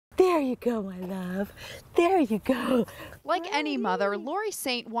you go, my love. There you go. Like any mother, Lori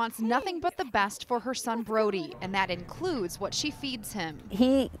Saint wants nothing but the best for her son Brody, and that includes what she feeds him.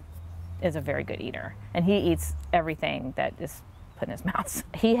 He is a very good eater, and he eats everything that is put in his mouth.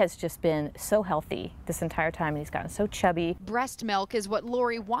 He has just been so healthy this entire time, and he's gotten so chubby. Breast milk is what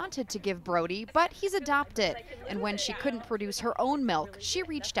Lori wanted to give Brody, but he's adopted. And when she couldn't produce her own milk, she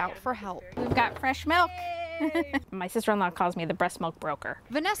reached out for help. We've got fresh milk. My sister-in-law calls me the breast milk broker.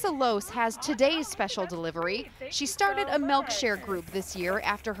 Vanessa Los has today's special delivery. She started a milk share group this year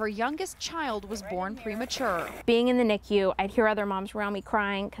after her youngest child was born premature. Being in the NICU, I'd hear other moms around me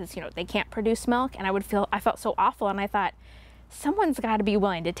crying because, they can't produce milk, and I felt so awful, and I thought, someone's got to be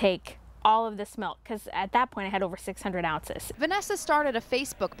willing to take all of this milk, because at that point I had over 600 ounces. Vanessa started a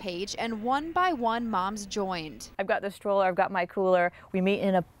Facebook page, and one by one moms joined. I've got the stroller, I've got my cooler. We meet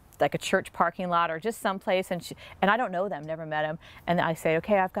in a church parking lot or just someplace, and I don't know them, never met them, and I say,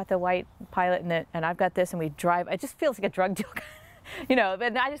 okay, I've got the white Pilot and I've got this, and we drive. It just feels like a drug deal.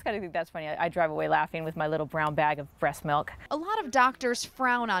 But I just kind of think that's funny. I drive away laughing with my little brown bag of breast milk. A lot of doctors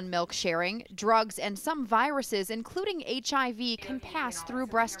frown on milk sharing. Drugs and some viruses, including HIV, can pass through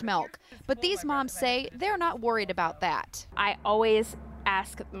breast milk. But these moms say they're not worried about that. I always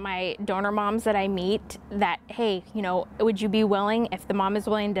ask my donor moms that I meet that, hey, would you be willing, if the mom is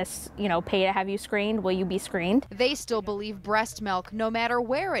willing to, pay to have you screened, will you be screened? They still believe breast milk, no matter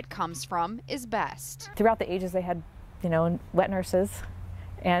where it comes from, is best. Throughout the ages, they had wet nurses,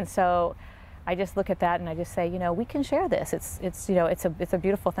 and so I just look at that and I just say, we can share this. It's a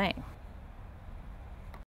beautiful thing.